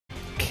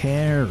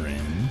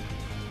Karen.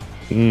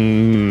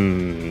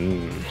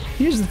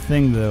 Here's the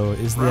thing, though,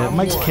 is that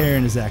Mike's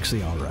Karen is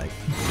actually all right.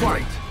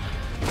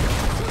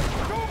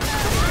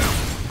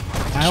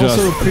 I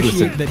also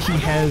appreciate that he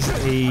has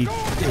a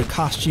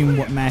costume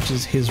what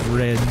matches his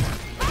red,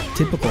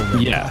 typical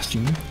red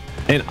costume.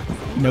 And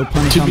no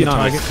punish on the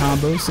target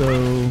combo,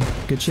 so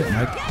good shit,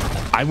 Mike.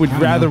 I would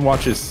rather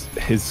watch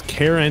his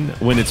Karen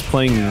when it's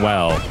playing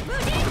well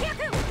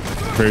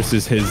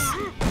versus his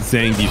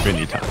Zangief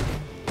anytime.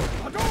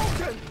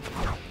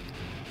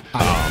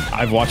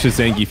 I've watched his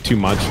Zangief too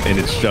much, and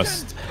it's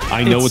just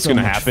I know what's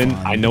gonna happen.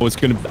 I know it's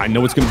gonna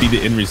be the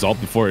end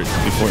result before it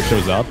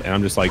shows up, and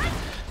I'm just like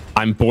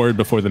I'm bored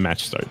before the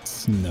match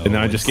starts, and then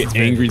I just get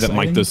angry that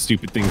Mike does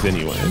stupid things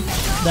anyway.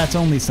 That's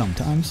only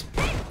sometimes.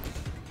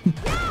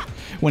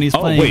 When he's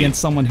playing against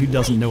someone who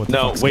doesn't know what the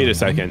fuck's wait a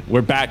second.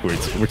 We're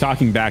backwards. We're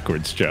talking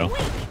backwards, Joe.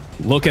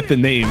 Look at the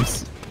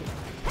names.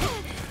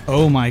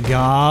 Oh my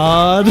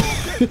god.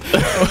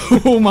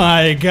 Oh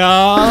my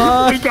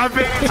god. We got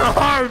bit so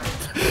hard.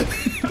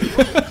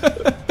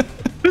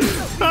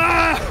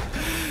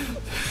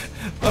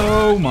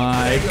 Oh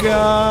my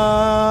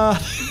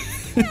god.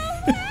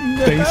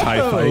 Thanks,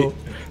 High Fight.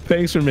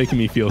 Thanks for making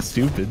me feel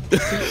stupid.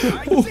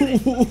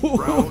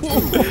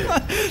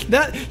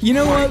 That, you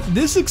know what?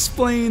 This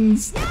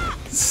explains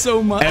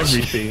so much.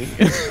 Everything.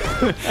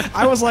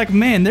 I was like,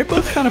 man, they're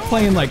both kind of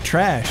playing like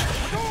trash.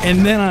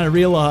 And then I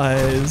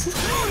realized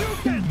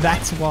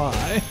that's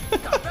why.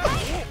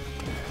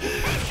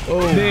 Oh,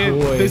 man,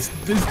 boy. This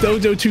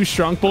dojo too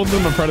strong. Both of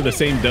them are part of the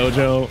same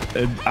dojo.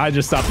 And I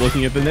just stopped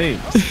looking at the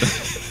names.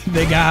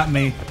 They got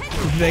me.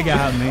 They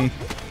got me.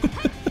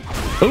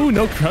 Oh,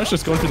 no crush.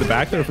 Just going for the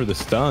back there for the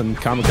stun.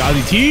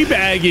 Kamikaze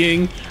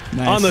teabagging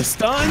on the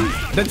stun.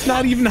 That's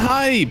not even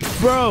hype.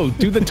 Bro,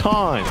 do the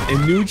taunt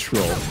in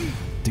neutral.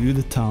 Do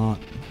the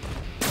taunt.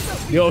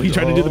 Yo, he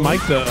tried to do the mic.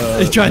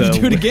 He tried to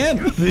do it again.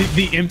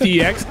 The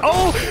empty X.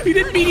 Oh, he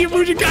did medium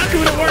Fujikaku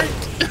and it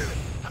worked.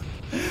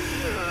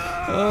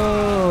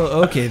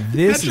 Oh, okay.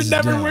 This that should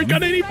never work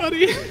on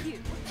anybody.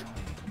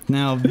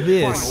 Now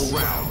this.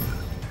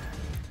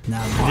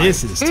 Now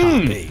this is top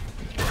 8.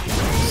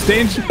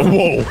 Staying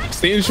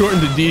short in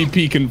the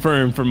DP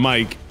confirmed for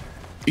Mike.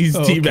 He's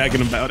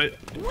teabagging about it.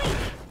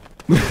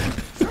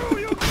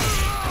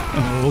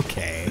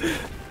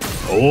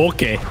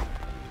 Okay.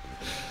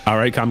 All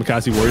right,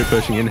 KamikaziWarrior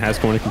pushing in, has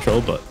corner control,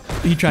 but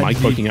Mike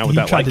poking out with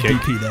that light kick.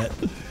 DP that.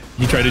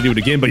 He tried to do it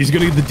again, but he's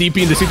going to get the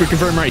DP into super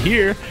confirm right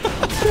here.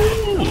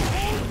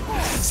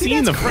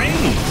 Seeing the frame.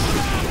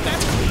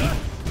 That's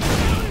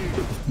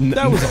cool.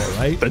 That was all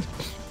right.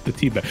 The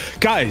teabag.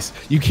 Guys,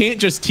 you can't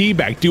just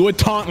teabag. Do a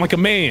taunt like a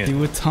man.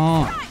 Do a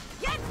taunt.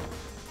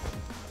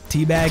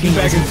 Teabagging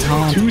isn't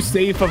taunt. Too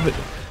safe of it.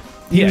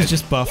 He was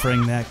just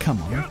buffering that.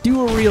 Come on.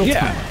 Do a real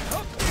taunt.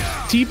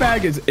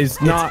 Teabag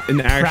is not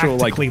an actual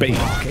like bait.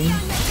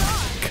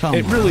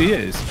 It really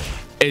is.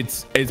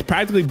 It's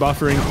practically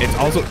buffering. It's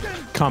also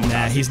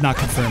nah, he's not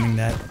confirming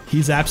that.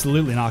 He's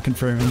absolutely not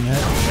confirming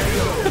that.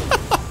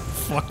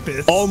 Fuck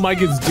this. All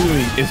Mike is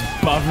doing is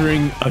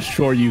buffering a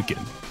Shoryuken.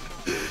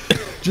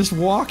 Just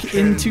walk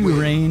into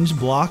range,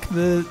 block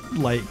the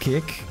light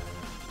kick,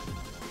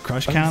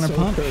 crush counter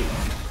punch.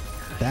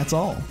 That's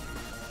all.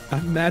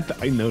 I'm mad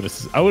that I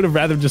noticed this. I would have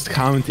rather just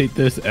commentate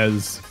this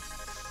as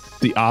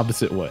the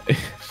opposite way.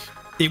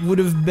 It would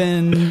have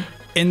been,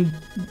 and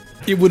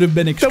it would have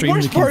been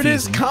extremely confusing. The worst part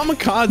is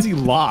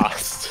Kamikaze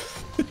lost.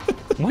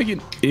 I'm like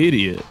an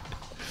idiot.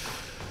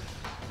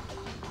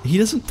 He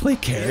doesn't play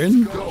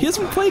Karen. He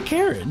doesn't play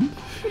Karen.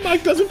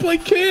 Mike doesn't play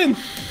Ken.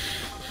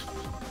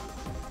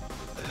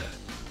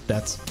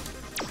 That's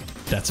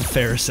a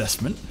fair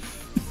assessment.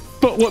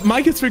 But what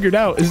Mike has figured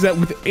out is that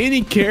with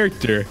any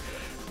character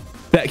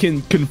that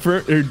can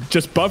convert or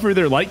just buffer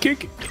their light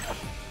kick,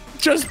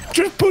 just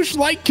push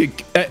light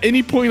kick at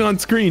any point on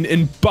screen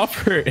and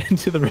buffer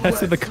into the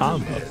rest of the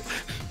combo,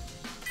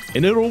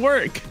 and it'll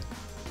work.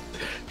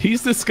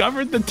 He's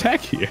discovered the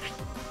tech here.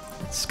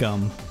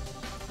 Scumbag.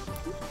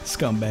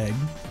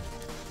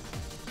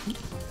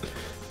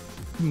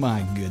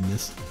 My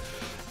goodness.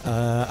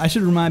 I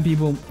should remind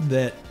people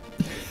that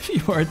if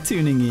you are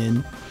tuning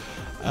in,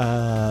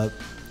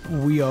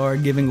 we are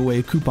giving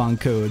away coupon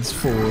codes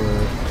for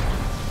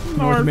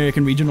North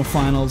American Regional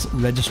Finals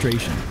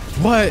registration.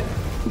 What?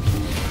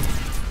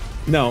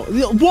 No.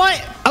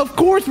 What? Of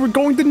course we're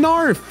going to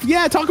NARF.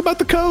 Yeah, talk about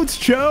the codes,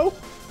 Joe.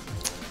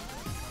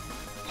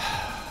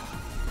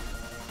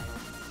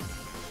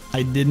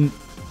 I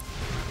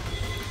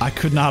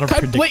could not have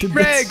predicted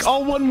this. Reg,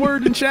 all one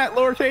word in chat,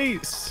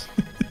 lowercase.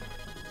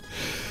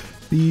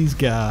 These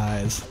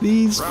guys.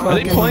 These fucking guys.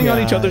 Are they playing on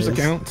each other's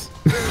accounts?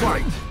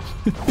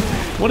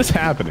 What is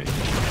happening?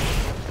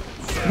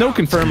 No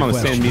confirm on the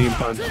stand medium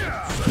punch.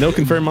 No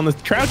confirm on the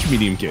crouch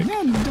medium kick.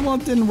 Yeah, well,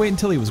 it didn't wait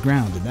until he was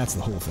grounded. That's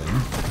the whole thing.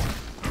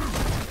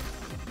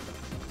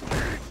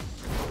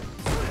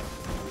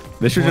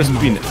 This should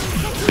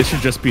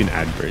just be an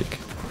ad break.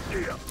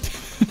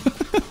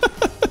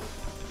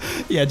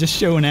 Yeah, just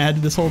show an ad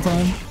this whole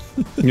time.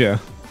 Yeah,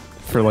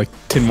 for like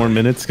 10 more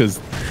minutes because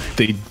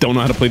they don't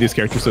know how to play these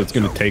characters, so it's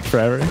going to take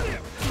forever?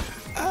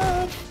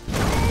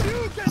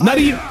 Not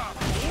even.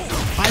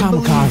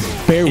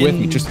 Kamikaze, bear with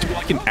me. Just do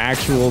like an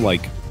actual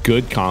like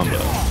good combo.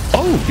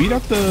 Oh, beat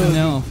up the.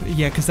 No,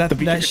 yeah, because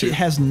that shit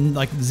has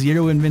like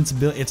 0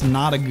 invincibility. It's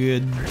not a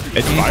good.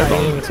 It's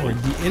fireball.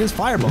 It is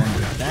fireball.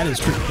 That is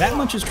true. That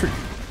much is true.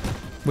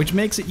 Which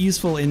makes it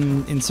useful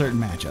in certain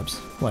matchups.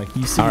 Like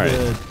you see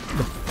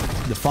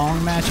the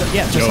falling matchup.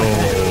 Yeah, just like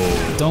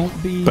that.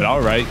 Don't be. But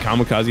all right,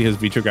 Kamikaze has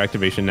V-Choke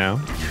activation now.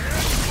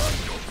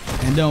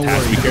 And don't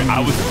worry. I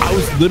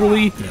was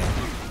literally.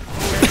 Yeah.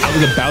 I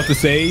was about to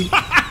say.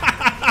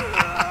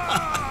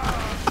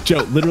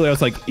 Joe, literally, I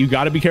was like, you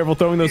got to be careful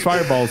throwing those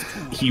fireballs.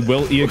 He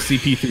will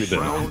EXCP through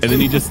them. And then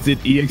he just did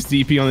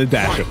EXDP on the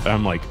dash. And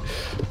I'm like,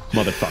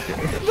 motherfucker.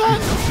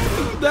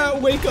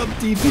 That wake up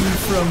DP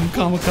from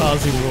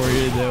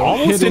KamikaziWarrior, though.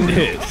 Almost didn't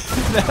hit.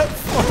 That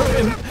far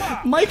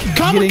in. Mike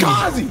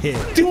Kamikaze!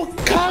 Hit. Do a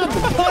combo.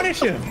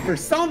 Punish him for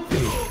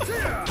something.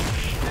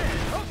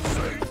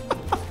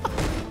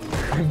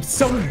 I'm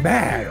so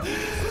mad.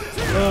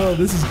 Oh,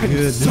 this is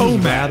good. So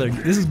mad.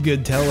 This is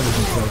good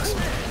television, folks.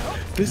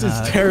 This is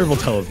terrible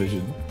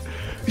television.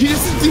 He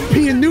just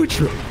DP in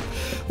neutral.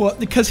 Well,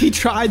 because he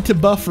tried to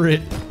buffer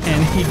it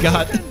and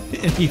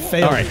he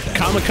failed. All right,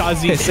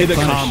 Kamikaze, say the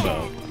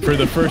combo for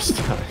the first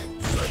time.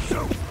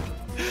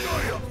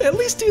 At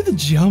least do the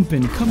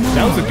jumping. Come on.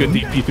 That was a good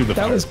DP through the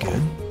fire. That was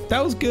good.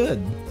 That was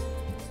good.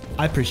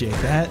 I appreciate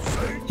that.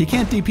 He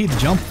can't DP the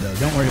jump though.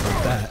 Don't worry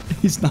about that.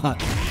 He's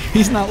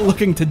not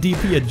looking to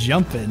DP a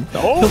jump in.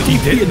 Oh, he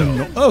did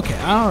though. Okay,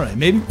 all right.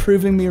 Maybe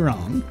proving me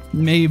wrong.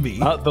 Maybe.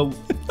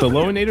 The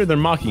Lowinator, they're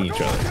mocking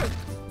each other.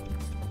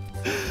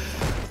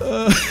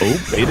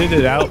 Oh, baited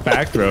it out.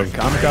 Back throw.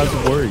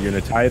 KamikaziWarrior, you're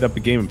gonna tie it up a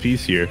game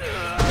apiece here.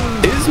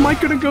 Is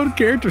Mike gonna go to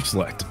character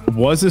select?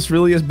 Was this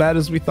really as bad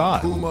as we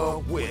thought?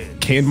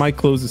 Can Mike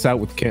close this out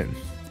with Ken?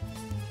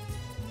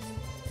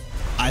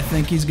 I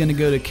think he's gonna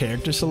go to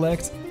character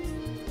select,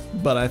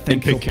 but I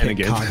think he'll pick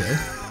Kage.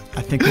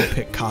 I think he'll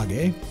pick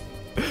Kage.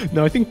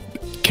 No, I think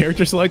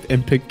character select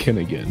and pick Ken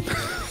again.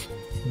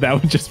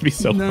 That would just be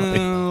so funny.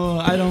 No,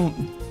 I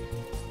don't.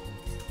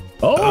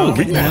 Oh,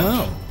 okay,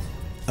 no.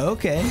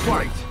 Okay.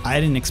 I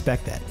didn't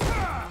expect that.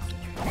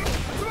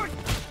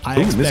 I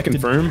expected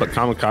misconfirmed, but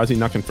Kamikaze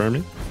not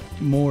confirming.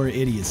 More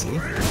idiocy.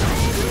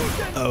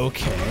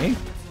 Okay.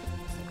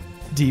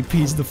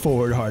 DP's the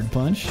forward hard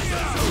punch.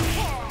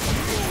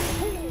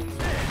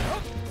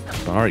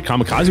 All right,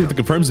 Kamikaze with the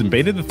confirms and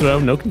baited the throw.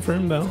 No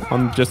confirm though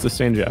on just the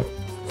stand jab.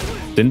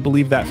 Didn't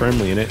believe that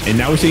firmly in it. And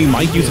now we're seeing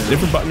Mike use a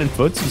different button in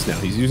footsies now.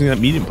 He's using that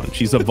medium punch.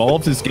 He's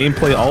evolved his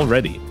gameplay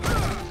already.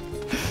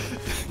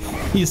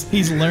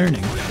 He's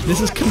learning.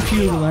 This is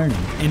computer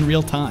learning in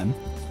real time.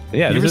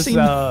 Yeah, this is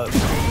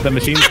the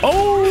machine.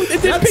 Oh,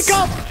 it didn't pick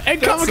up! And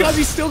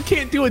Kamikaze still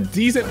can't do a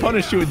decent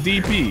punish to a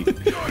DP.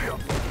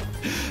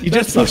 You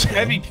just push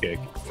heavy kick.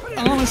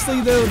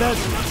 Honestly, though,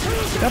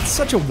 that's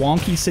such a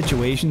wonky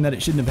situation that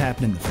it shouldn't have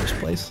happened in the first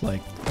place.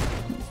 Like,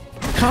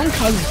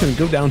 Kamikaze is going to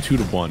go down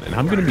 2-1, and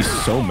I'm going to be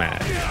so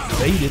mad.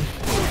 Baited.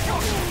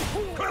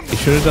 He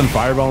should have done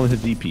fireball into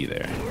DP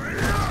there.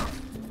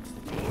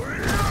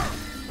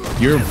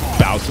 You're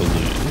about to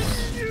lose.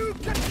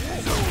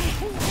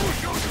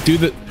 Do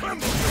the...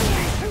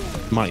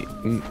 Might.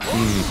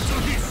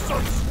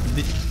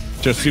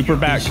 Just super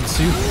back.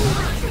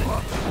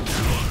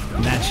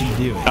 And that should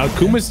do it.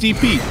 Kuma's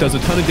DP does a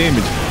ton of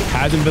damage.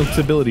 Has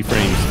invincibility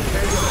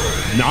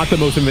frames. Not the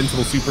most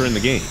invincible super in the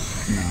game.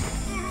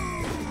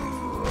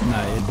 No,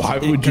 why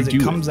would you do it?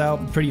 It comes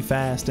out pretty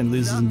fast and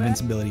loses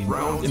invincibility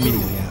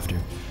immediately after.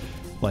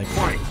 Like,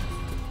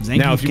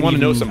 now, if you want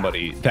to know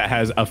somebody that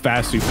has a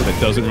fast super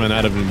that doesn't run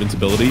out of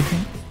invincibility,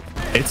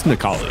 it's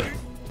Necalli.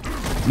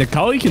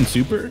 Necalli can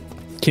super.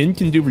 Ken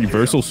can do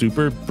reversal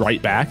super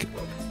right back,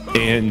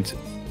 and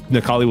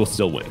Necalli will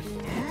still win.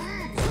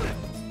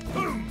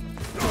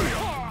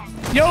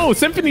 Yo,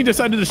 Symphony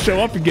decided to show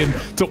up again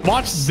to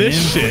watch this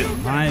shit.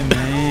 My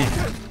man.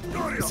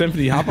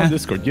 Symphony, hop on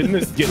Discord. Get in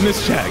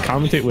this chat.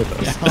 Commentate with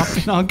us. Yeah, hop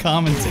in on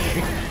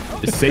commentary.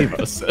 Just save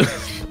us.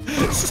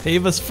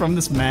 Save us from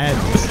this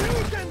madness.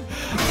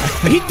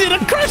 He did a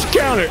crush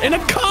counter and a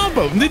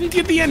combo. Didn't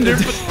get the ender,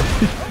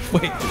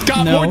 but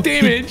got more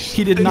damage.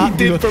 He did not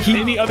do from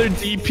any other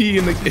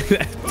DP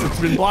that's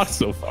been blocked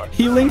so far.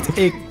 He linked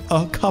a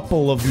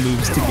couple of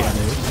moves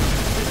together.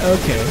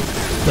 Okay.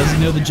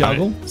 Doesn't know the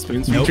juggle. Right.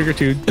 Spin speed trigger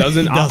 2.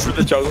 Doesn't opt for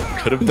the juggle.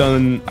 Could have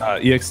done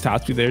EX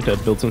Tatsu there to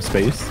build some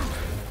space.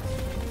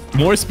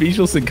 More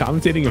speechless than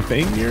commentating a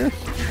Fang mirror?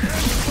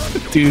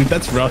 Dude,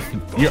 that's rough.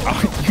 You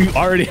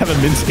already have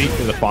a min state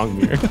for the Fang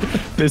mirror.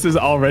 This is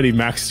already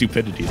max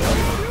stupidity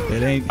though.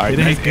 It ain't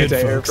good,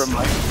 folks. From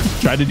Mike.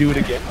 Try to do it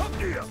again.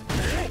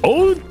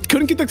 Oh,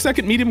 couldn't get the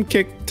second medium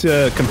kick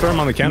to confirm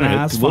on the counter.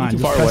 Nah, that's fine.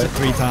 Just press it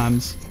 3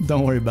 times.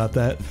 Don't worry about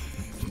that.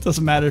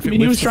 Doesn't matter if he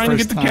was trying to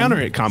get the counter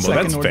hit combo.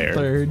 That's fair.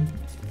 Third.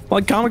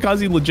 Like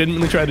Kamikaze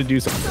legitimately tried to do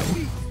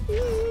something.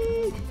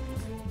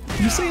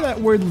 You say that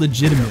word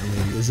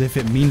legitimately as if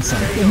it means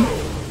something.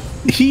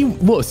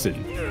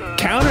 Listen.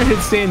 counter hit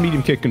stand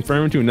medium kick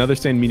confirmed to another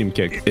stand medium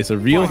kick. It's a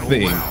real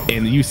thing,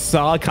 and you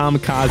saw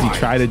Kamikaze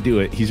try to do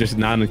it. He's just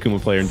not an Akuma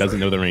player and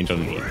doesn't know the range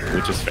on me,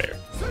 which is fair.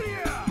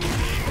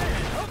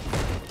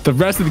 The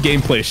rest of the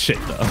gameplay is shit,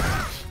 though.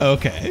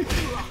 Okay.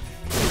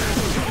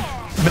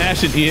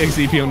 Mash and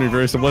EXDP on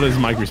reverse, and what does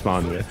Mike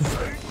respond with?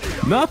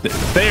 Nothing.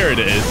 There it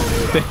is.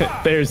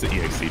 There's the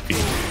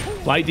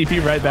EXDP. Light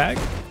DP right back.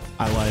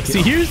 I like it.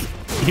 See, here's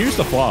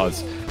the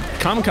flaws.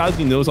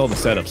 Kamikaze knows all the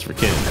setups for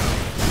Kin.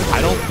 I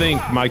don't think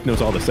Mike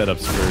knows all the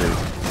setups for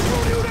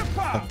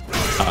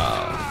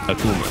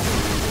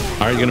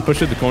Akuma. All right, gonna push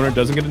it to the corner.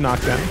 Doesn't get a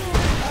knockdown,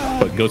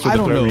 but goes for the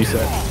throw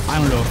reset. I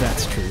don't know if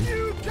that's true.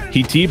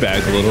 He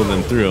teabagged a little,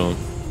 then threw him,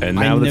 and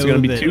now that's gonna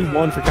be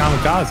 2-1 for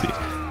Kamikaze.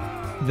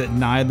 That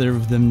neither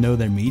of them know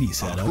their meaty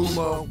setups.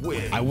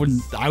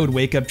 I would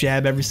wake up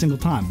jab every single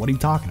time. What are you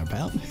talking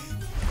about?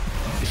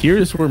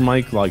 Here's where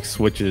Mike like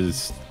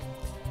switches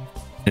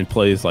and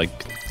plays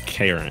like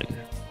Karen.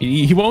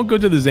 He won't go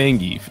to the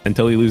Zangief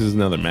until he loses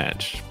another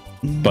match,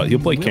 but he'll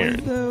play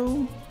Karen.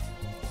 Though?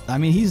 I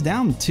mean, he's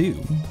down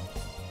 2.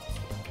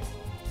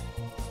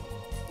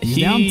 He's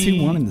down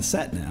 2-1 in the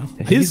set now.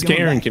 His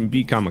Karen can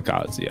beat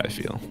Kamikaze, I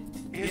feel.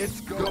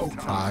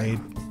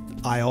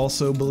 I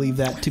also believe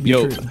that to be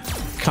true.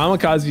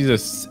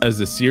 Kamikaze as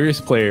a serious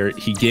player,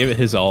 he gave it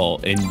his all,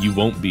 and you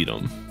won't beat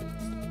him.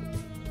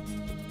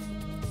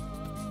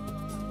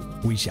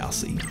 We shall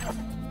see.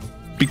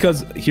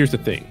 Because here's the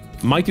thing.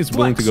 Mike is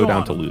willing to go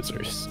down to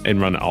losers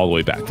and run it all the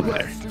way back from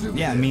there.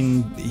 Yeah, I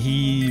mean,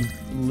 he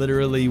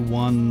literally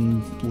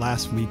won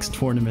last week's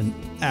tournament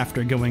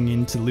after going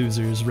into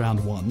losers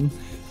round 1.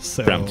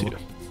 So round 2.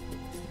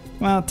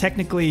 Well,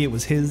 technically it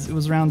was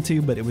round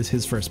 2, but it was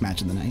his first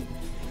match of the night.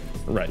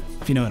 Right.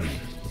 If you know what I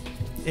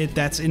mean.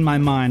 That's in my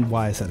mind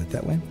why I said it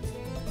that way.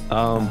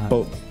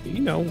 But you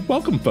know,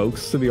 welcome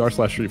folks to the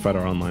r/Street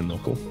Fighter Online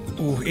local.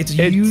 It's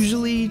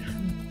usually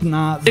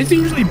not. It's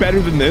usually better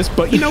than this,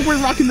 but you know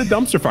we're rocking the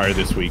dumpster fire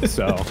this week,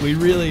 so we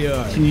really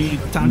are.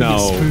 Time to get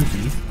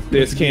spooky.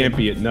 This can't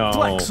be it. No,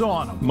 Flex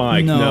on him.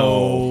 Mike.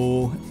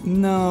 No.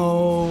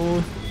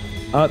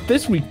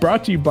 This week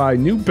brought to you by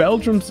New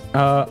Belgium's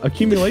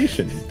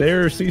Accumulation,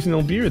 their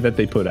seasonal beer that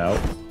they put out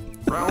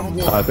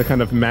to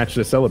kind of match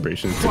the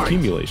celebration. It's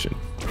Accumulation.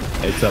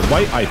 It's a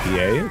white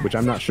IPA, which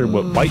I'm not sure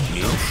what white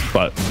means,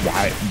 but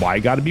why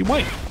gotta be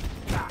white?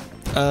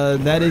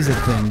 That is a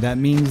thing. That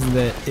means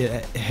that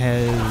it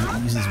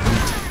uses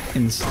wheat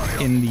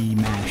in the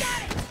mash.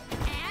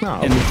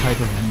 And the type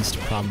of yeast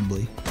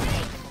probably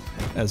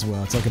as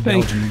well. It's like a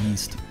Belgian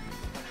yeast.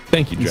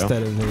 Thank you, Joe.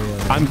 Instead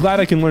of I'm glad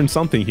I can learn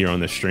something here on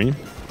this stream.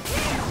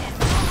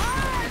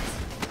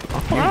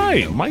 All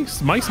right,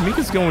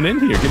 Mika's going in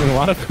here, getting a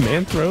lot of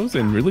command throws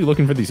and really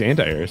looking for these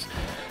anti-airs.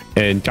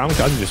 And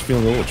Kamikaze just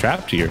feeling a little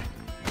trapped here.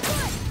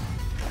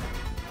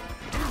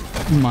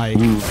 Mike.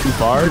 Ooh, too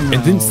hard. No.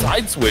 And then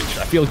side switch.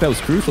 I feel like that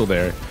was crucial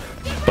there.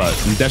 But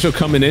Desho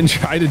coming in,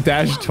 tried to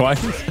dash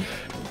twice.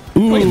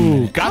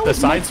 Ooh, got the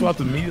side swap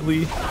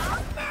immediately. Go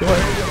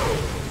ahead.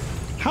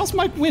 How's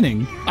Mike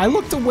winning? I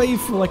looked away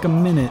for like a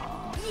minute.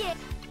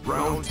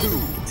 Round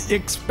 2.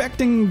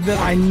 Expecting that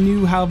I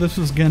knew how this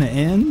was gonna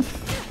end.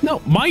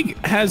 No,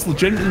 Mike has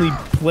legitimately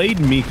played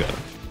Mika.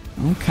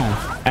 Okay.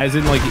 As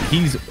in, like,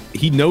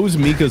 he knows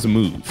Mika's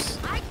moves.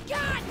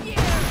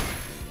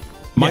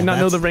 Might not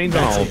know the range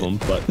on all of them,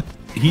 but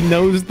he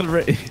knows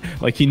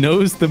he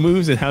knows the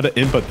moves and how to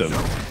input them.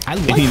 I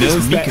like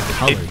this Mika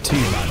color too.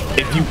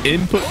 If you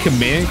input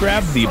command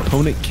grab, the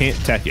opponent can't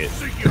tech it.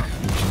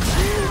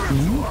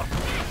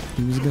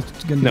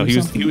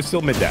 He was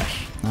still mid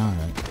dash. All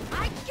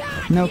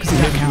right. No, because he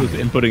was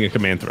inputting a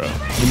command throw.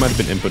 He might have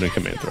been inputting a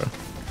command throw.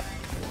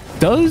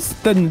 Does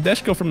the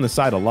Nadesh go from the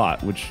side a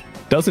lot, which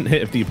doesn't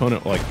hit if the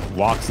opponent like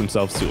walks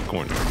themselves to a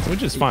corner,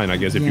 which is fine, I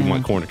guess, if you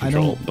want corner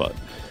control. But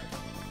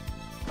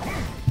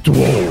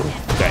whoa,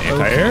 that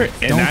anti-air,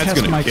 and that's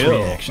gonna Mike's kill.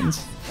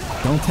 Reactions.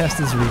 Don't test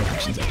his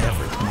reactions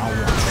ever. Not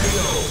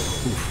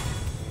once.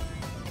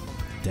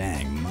 Oof.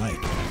 Dang,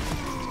 Mike.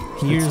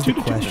 Here's the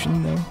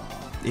question, though.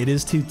 It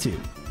is 2-2.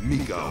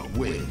 Mika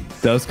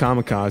wins. Does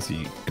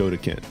Kamikaze go to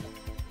Ken?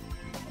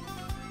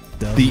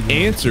 The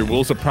answer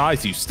will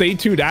surprise you. Stay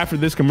tuned after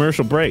this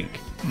commercial break.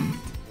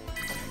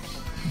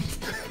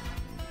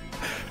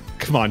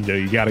 Come on, Joe,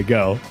 you gotta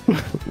go.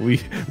 we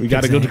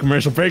gotta go to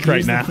commercial break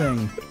right now. The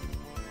thing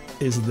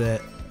is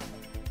that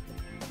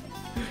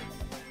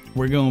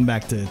we're going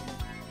back to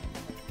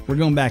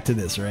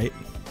this, right?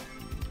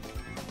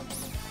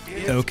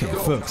 Okay,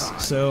 folks.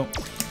 So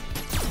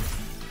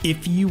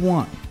if you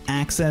want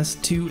access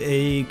to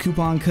a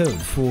coupon code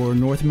for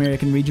North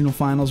American Regional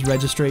Finals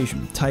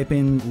registration, type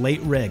in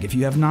late reg. If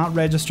you have not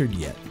registered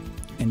yet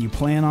and you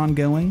plan on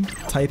going,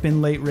 type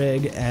in late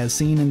reg as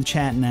seen in the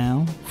chat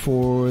now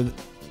for a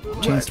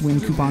chance to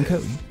win coupon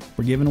code.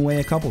 We're giving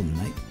away a couple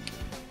tonight.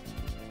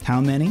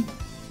 How many?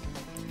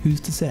 Who's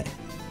to say?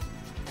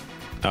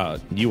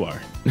 You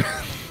are.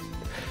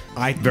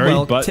 Technically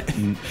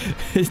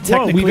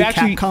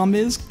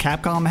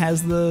Capcom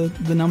has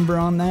the number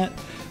on that,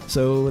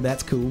 so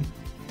that's cool.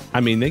 I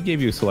mean, they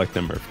gave you a select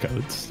number of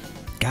codes.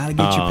 Gotta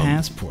get your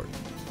passport.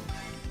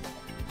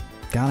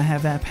 Gotta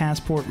have that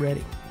passport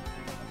ready.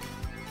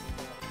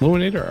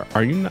 Luminator,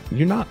 are you not?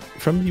 You're not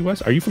from the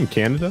U.S. Are you from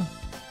Canada?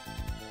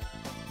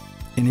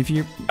 And if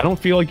you're, I don't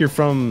feel like you're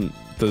from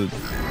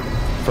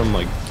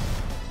like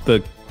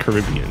the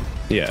Caribbean.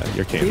 Yeah,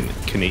 you're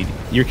Canadian.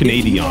 You're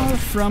Canadian. You are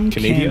from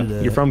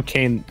Canada. You're from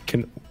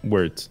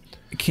words.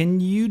 Can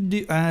you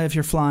do? If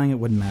you're flying, it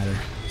wouldn't matter.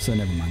 So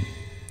never mind.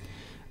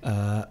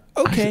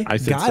 Okay, I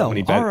said Guile. so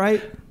many bad.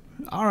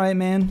 All right,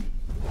 man.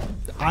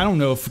 I don't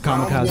know if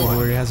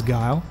KamikaziWarrior has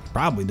Guile.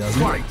 Probably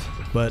doesn't.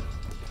 But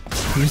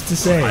who's to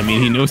say? I mean,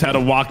 he knows how to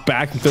walk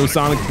back and throw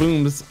sonic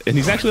booms, and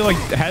he's actually like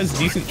has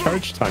decent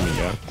charge timing.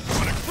 Yeah.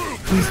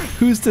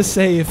 Who's to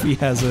say if he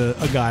has a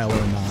Guile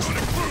or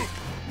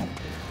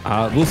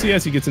not? We'll see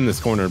as he gets in this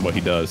corner what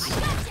he does.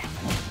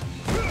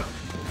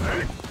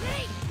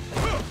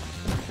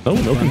 Oh,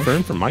 no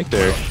confirm from Mike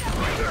there.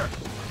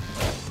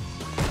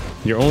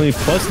 You're only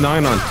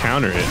 +9 on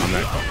counter it on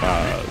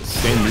that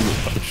same noodle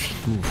punch.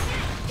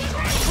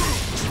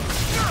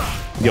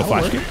 Yo,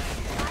 flash kick.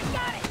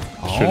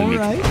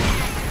 Alright.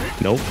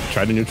 Nope,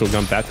 tried to neutral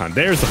jump that time.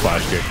 There's the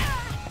flash kick.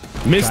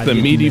 Missed the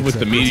meaty with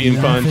the medium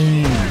punch.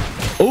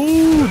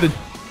 Oh,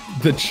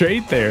 the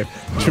trade there.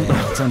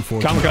 It's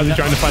unfortunate. Kamikaze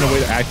trying to find a way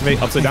to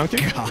activate upside down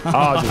kick.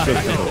 Oh, just hit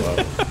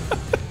it.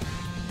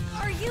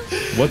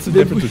 What's the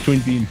difference between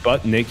being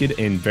butt naked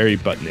and very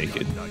butt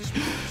naked?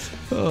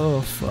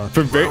 Oh fuck.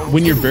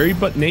 When you're very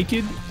butt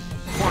naked,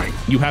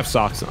 you have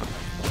socks on,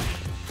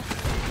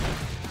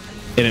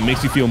 and it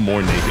makes you feel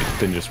more naked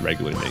than just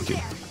regular naked.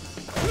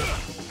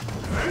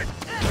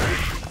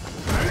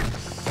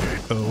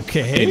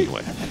 Okay.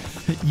 Anyway,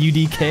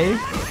 UDK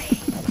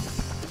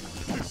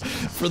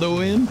for the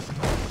win.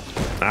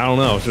 I don't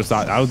know. It's just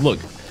I would look.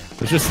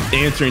 It's just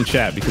answering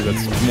chat because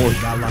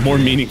that's more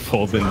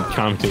meaningful than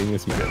commentating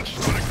this match.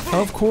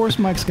 Of course,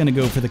 Mike's gonna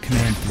go for the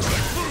command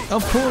throw.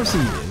 Of course he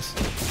is.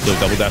 So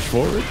double dash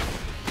forward.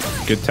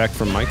 Good tech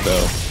from Mike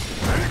though.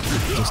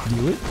 Just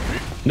do it.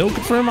 No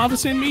confirm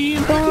opposite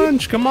medium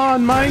punch. Come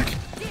on, Mike.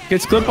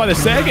 Gets clipped by the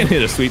second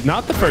hit of sweep,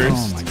 not the first.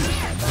 Oh my god.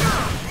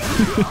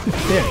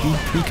 There,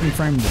 he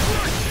confirmed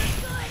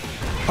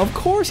it. Of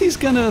course he's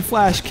gonna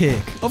flash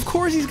kick. Of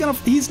course he's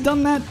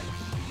done that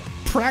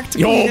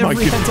practically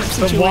every heads-up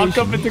situation. The walk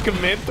up into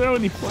command throw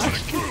and he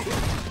flash kick.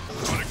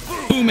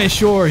 Ume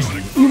Shori.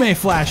 Ume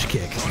flash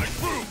kick.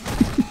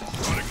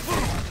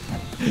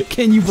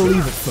 Can you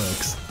believe it,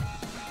 folks?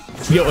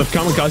 Yo, if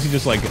Kamikaze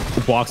just like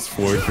walks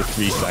forward for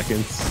 3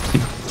 seconds,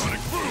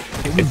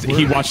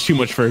 he watched too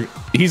much for.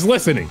 He's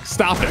listening.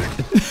 Stop it.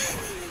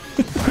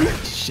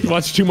 He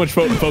watched too much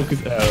focus.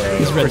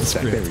 He's read the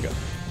script. There we go.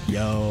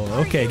 Yo,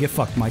 okay, get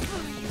fucked, Mike.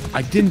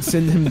 I didn't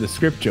send him the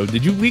script, Joe.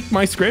 Did you leak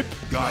my script?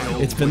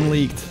 It's been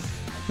leaked.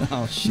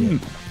 Oh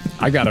shit.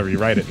 I gotta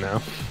rewrite it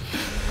now.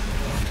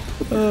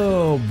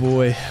 Oh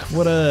boy,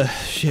 what a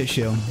shit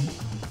show.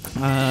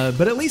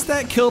 But at least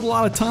that killed a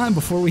lot of time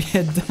before we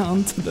head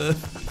down to the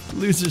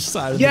loser's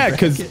side of the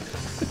bracket. Yeah,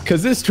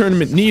 because this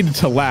tournament needed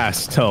to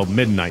last till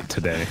midnight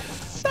today.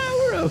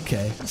 We're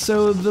okay.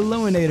 So the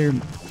Luminator,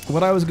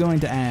 what I was going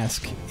to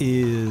ask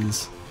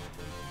is,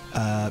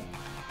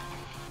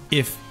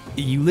 if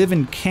you live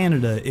in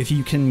Canada, if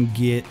you can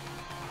get,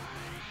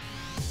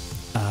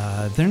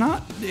 they're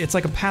not, it's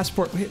like a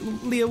passport.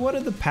 Leah, what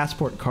are the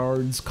passport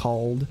cards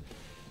called?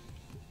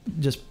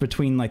 Just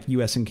between like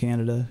US and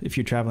Canada, if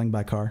you're traveling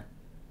by car.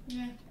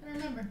 Yeah, I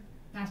remember.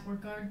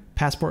 Passport card.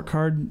 Passport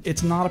card?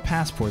 It's not a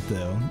passport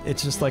though.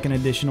 It's just like an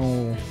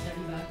additional.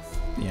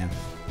 $30. Yeah.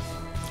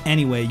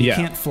 Anyway, you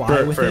can't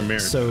fly with it,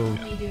 America. so.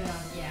 You do it on,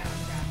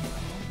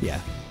 Yeah.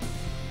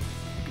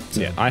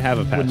 So yeah, I have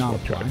a would not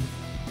passport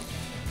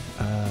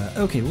card.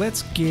 Okay,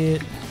 let's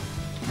get.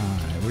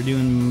 Alright, we're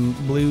doing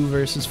blue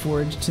versus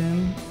Forage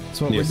Tim.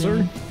 That's what we're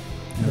doing.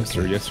 Yes,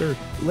 sir. Yes, sir.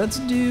 Let's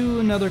do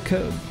another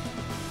code.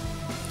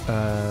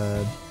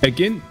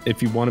 Again,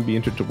 if you want to be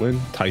entered to win,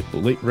 type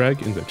late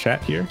reg in the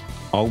chat here.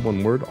 All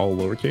one word, all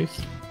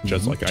lowercase,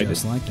 just like I did.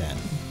 Just like that.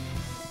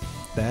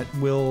 That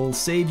will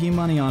save you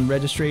money on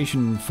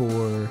registration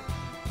for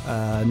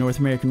North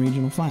American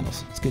Regional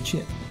Finals. It's good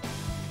shit.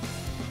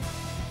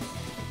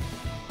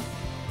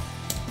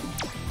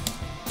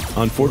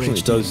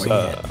 Unfortunately,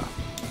 it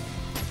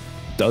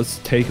does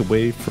take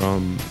away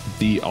from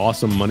the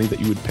awesome money that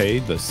you would pay,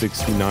 the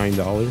 $69.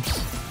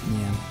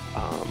 Yeah.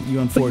 You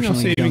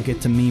unfortunately don't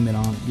get to meme it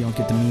on. You don't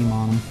get to meme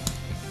on them.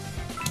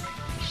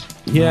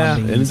 Yeah,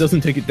 and it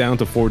doesn't take it down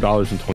to $4.20.